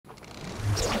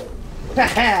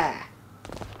Ha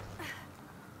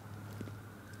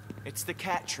It's the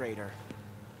cat trader.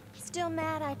 Still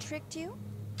mad I tricked you?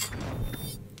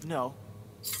 No.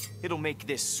 It'll make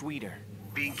this sweeter.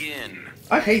 Begin.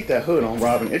 I hate that hood on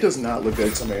Robin. It does not look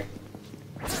good to me.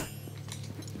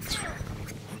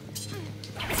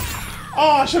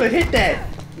 Oh, I should have hit that.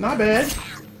 Not bad.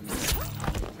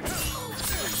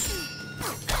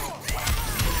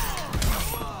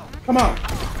 Come on.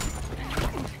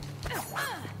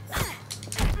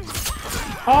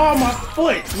 Oh, my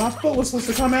foot. My foot was supposed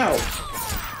to come out.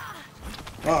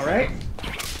 All right.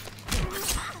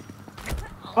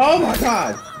 Oh, my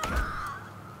God.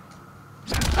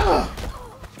 Oh.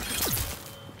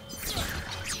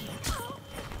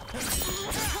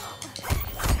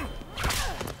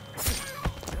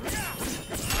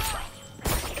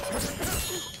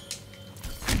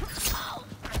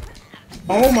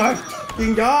 Oh my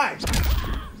fucking God!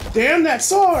 Damn that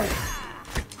sword!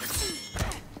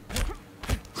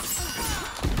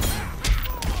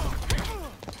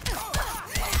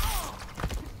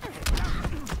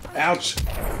 Ouch!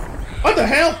 What the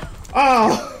hell?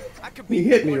 Oh! He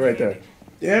hit me right there.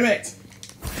 Damn it!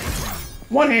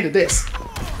 One-handed this.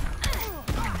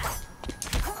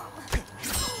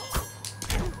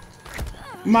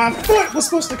 My foot was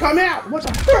supposed to come out! What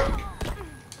the frick?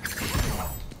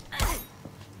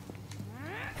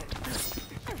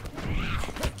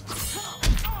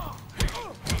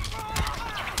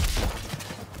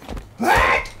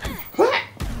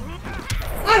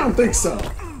 I don't think so.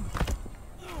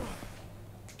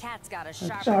 Cat's got a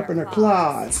Sharpen her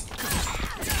claws.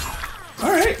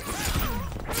 All right.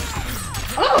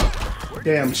 Oh,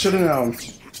 damn! Should have known.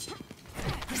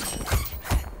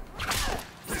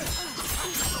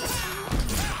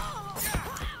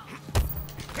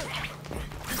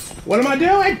 What am I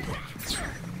doing?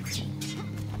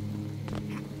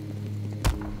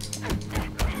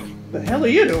 The hell are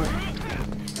you doing?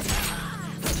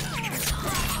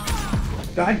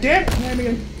 God damn it,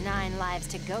 Cambion. 9 lives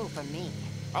to go for me.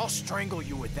 I'll strangle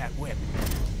you with that whip.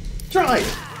 Try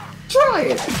it. Try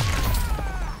it.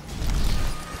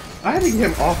 I had to get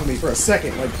him off of me for a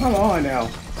second. Like, come on now.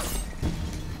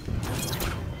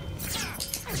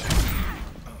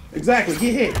 Exactly,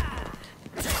 get hit.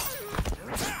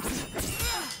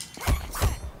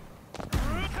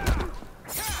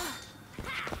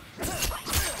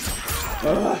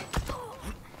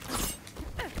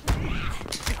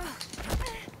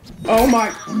 Oh my.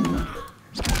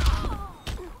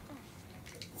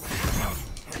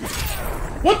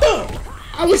 What the?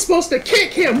 I was supposed to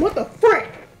kick him. What the frick?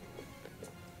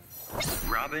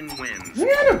 Robin wins.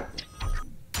 Hit him.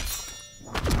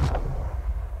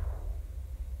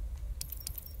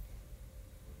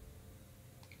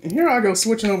 And here I go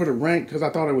switching over to rank because I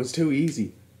thought it was too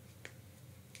easy.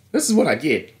 This is what I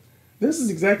get. This is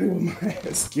exactly what my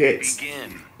ass gets.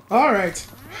 Begin. Alright.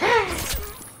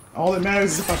 All that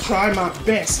matters is if I try my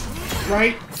best,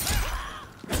 right?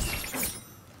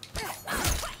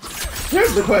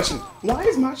 Here's the question. Why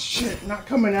is my shit not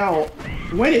coming out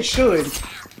when it should?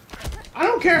 I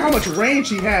don't care how much range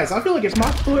he has. I feel like if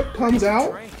my foot comes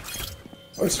out,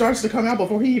 or starts to come out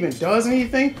before he even does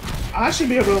anything, I should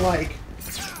be able to, like...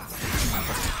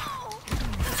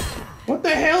 What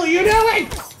the hell are you doing?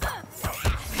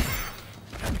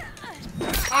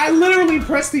 I literally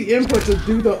pressed the input to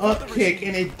do the up kick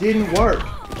and it didn't work.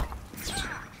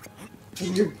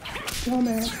 And you're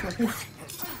dumbass.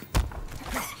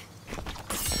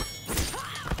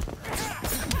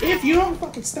 If you don't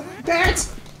fucking stop that!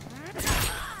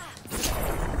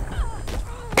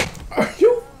 Are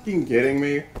you fucking kidding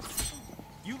me?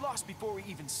 You lost before we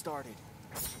even started.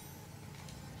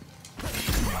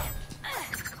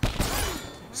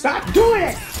 Stop doing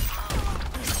it!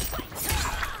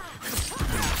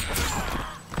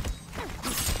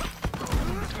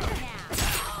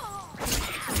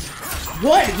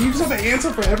 What? Do you just have an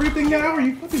answer for everything now? Are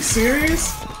you fucking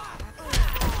serious?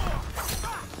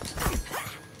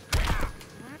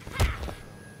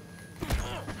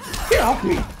 Get off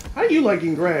me! How do you like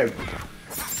getting grabbed?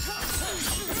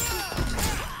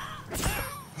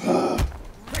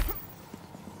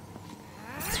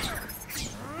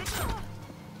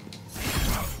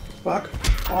 Fuck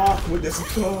off with this.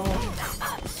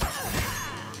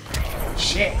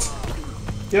 Shit!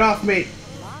 Get off me!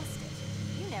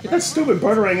 Get that stupid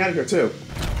Boomerang out of here too.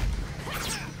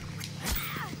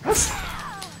 That's...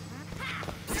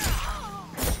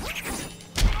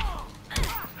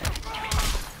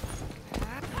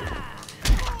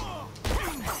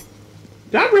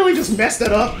 Did I really just mess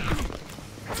that up?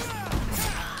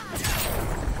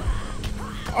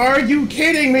 Are you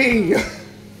kidding me?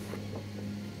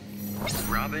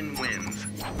 Robin wins.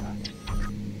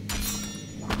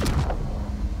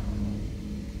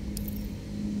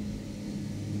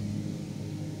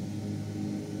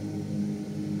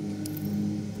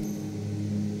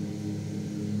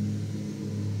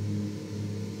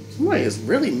 Somebody is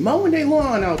really mowing their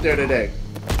lawn out there today.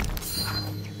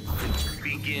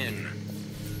 Begin.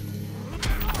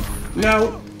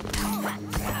 No.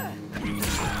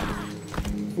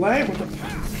 Flame, what the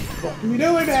fuck are you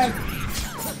doing, man?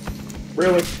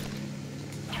 Really?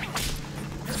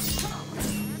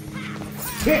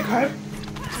 Can't cut.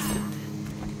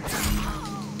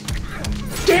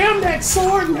 Damn that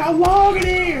sword and how long it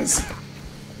is!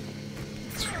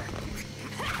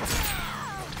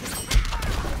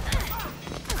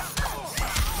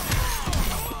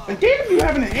 And damn you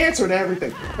having an answer to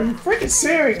everything. Are you freaking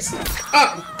serious?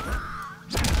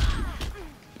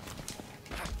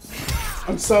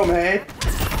 I'm so mad.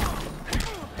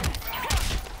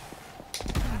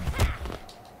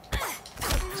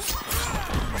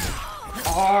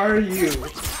 Are you?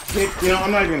 You know,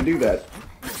 I'm not even gonna do that.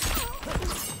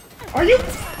 Are you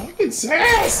fucking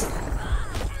serious?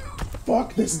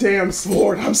 Fuck this damn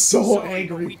sword. I'm so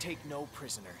angry. We take no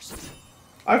prisoners.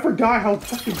 I forgot how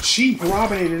fucking cheap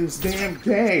Robin is in this damn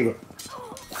game.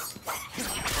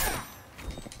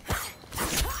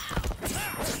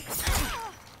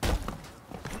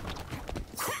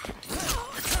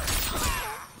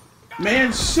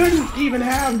 Man shouldn't even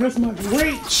have this much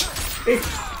reach.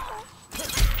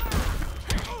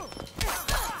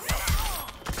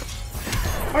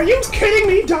 Are you kidding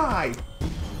me? Die! I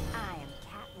am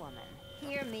Catwoman.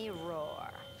 Hear me roar.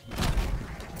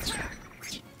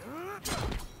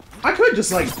 I could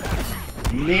just like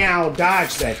meow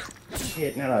dodge that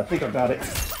shit now that I think about it.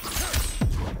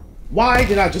 Why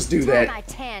did I just do that? I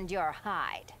tanned your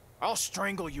hide. I'll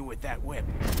strangle you with that whip.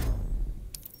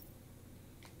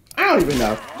 I don't even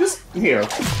know. Just here.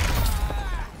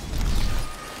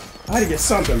 I had to get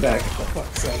something back, for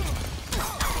fuck's sake.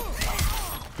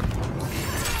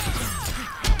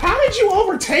 How did you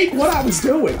overtake what I was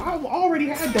doing? I already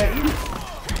had that in.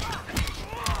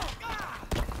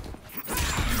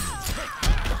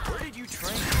 Where did you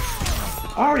train?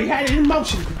 I already had it in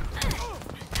motion.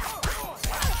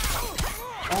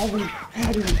 I already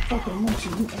had it in fucking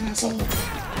motion, you asshole.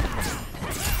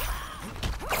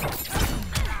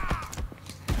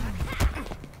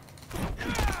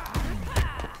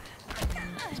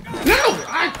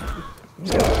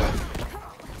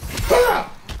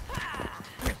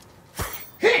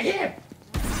 Hit him!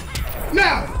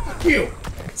 Now, fuck you!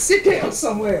 Sit down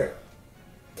somewhere!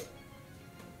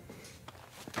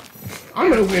 I'm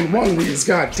gonna win one of these,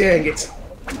 god dang it!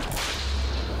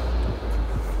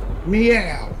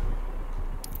 Meow!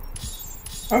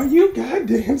 Are you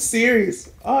goddamn serious?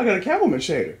 Oh, I got a Catwoman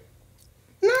shader.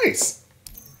 Nice!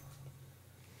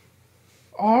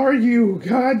 Are you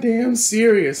goddamn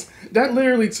serious? That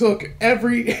literally took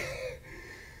every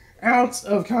ounce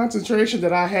of concentration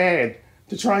that I had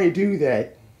to try and do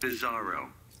that. Bizarro.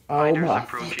 Oh Fighters my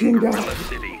approaching fucking Gorilla god.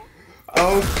 City.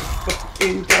 Oh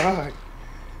fucking god.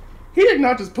 He did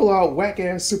not just pull out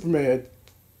whack-ass Superman.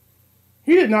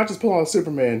 He did not just pull out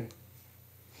Superman.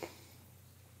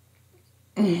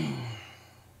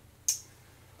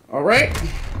 Alright.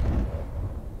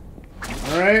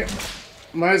 Alright.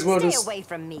 Might as well Stay just... away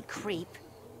from me, creep.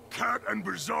 Cat and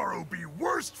Bizarro be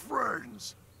worst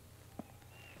friends.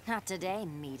 Not today,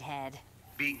 meathead.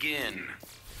 Begin.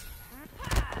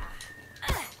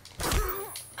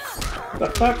 The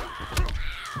fuck?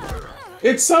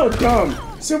 It's so dumb.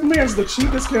 Superman's the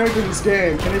cheapest character in this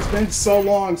game, and it's been so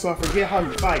long, so I forget how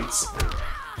he fights.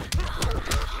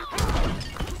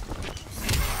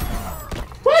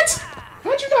 What?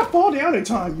 How'd you not fall down in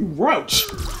time, you roach?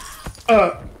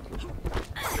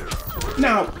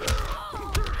 Now,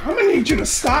 I'm gonna need you to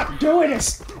stop doing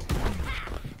this.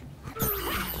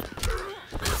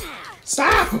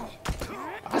 Stop!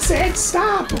 I said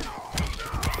stop!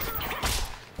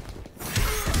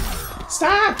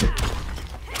 Stop!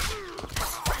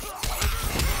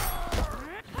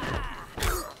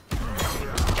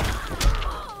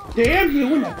 Damn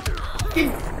you and the...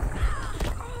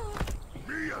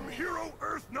 Me am hero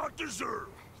Earth not deserve.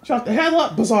 Shut the hell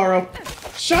up, Bizarro.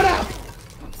 Shut up!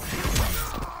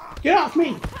 Get off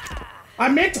me! I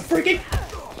meant to freaking...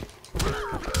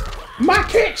 My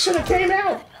kick should have came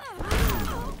out!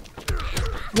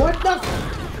 What the...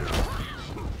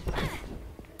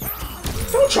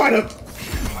 Don't try to...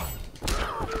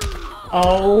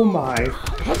 Oh my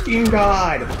fucking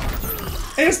god.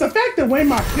 And it's the fact that when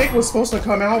my kick was supposed to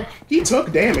come out, he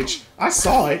took damage. I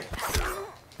saw it.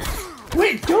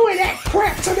 Quit doing that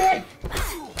crap to me!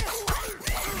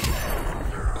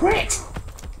 Quit!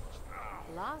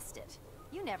 Lost it.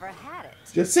 You never had it.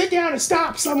 Just sit down and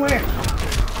stop somewhere.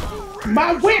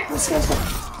 My whip was supposed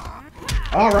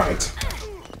to... Alright.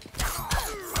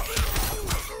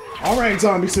 Alright,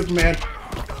 zombie Superman.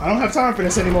 I don't have time for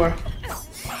this anymore.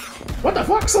 What the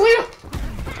fuck, Selena?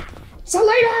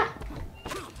 Selena!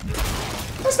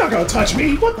 That's not gonna touch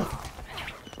me. What the...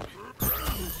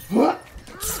 What?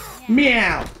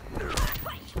 Meow.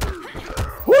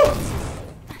 Woo!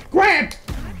 Grab!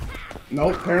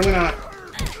 Nope, apparently not.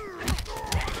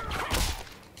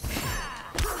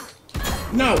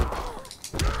 No.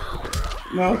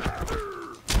 No.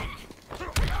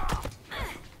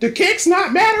 Do kicks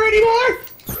not matter anymore?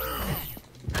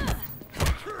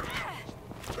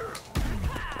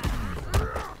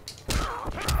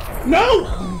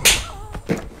 No!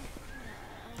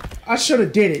 I should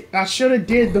have did it. I should have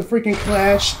did the freaking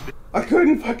clash. I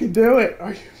couldn't fucking do it.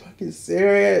 Are you fucking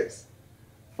serious?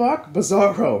 Fuck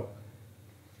Bizarro.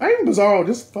 Not even Bizarro,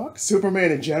 just fuck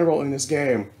Superman in general in this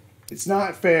game. It's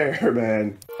not fair,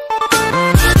 man.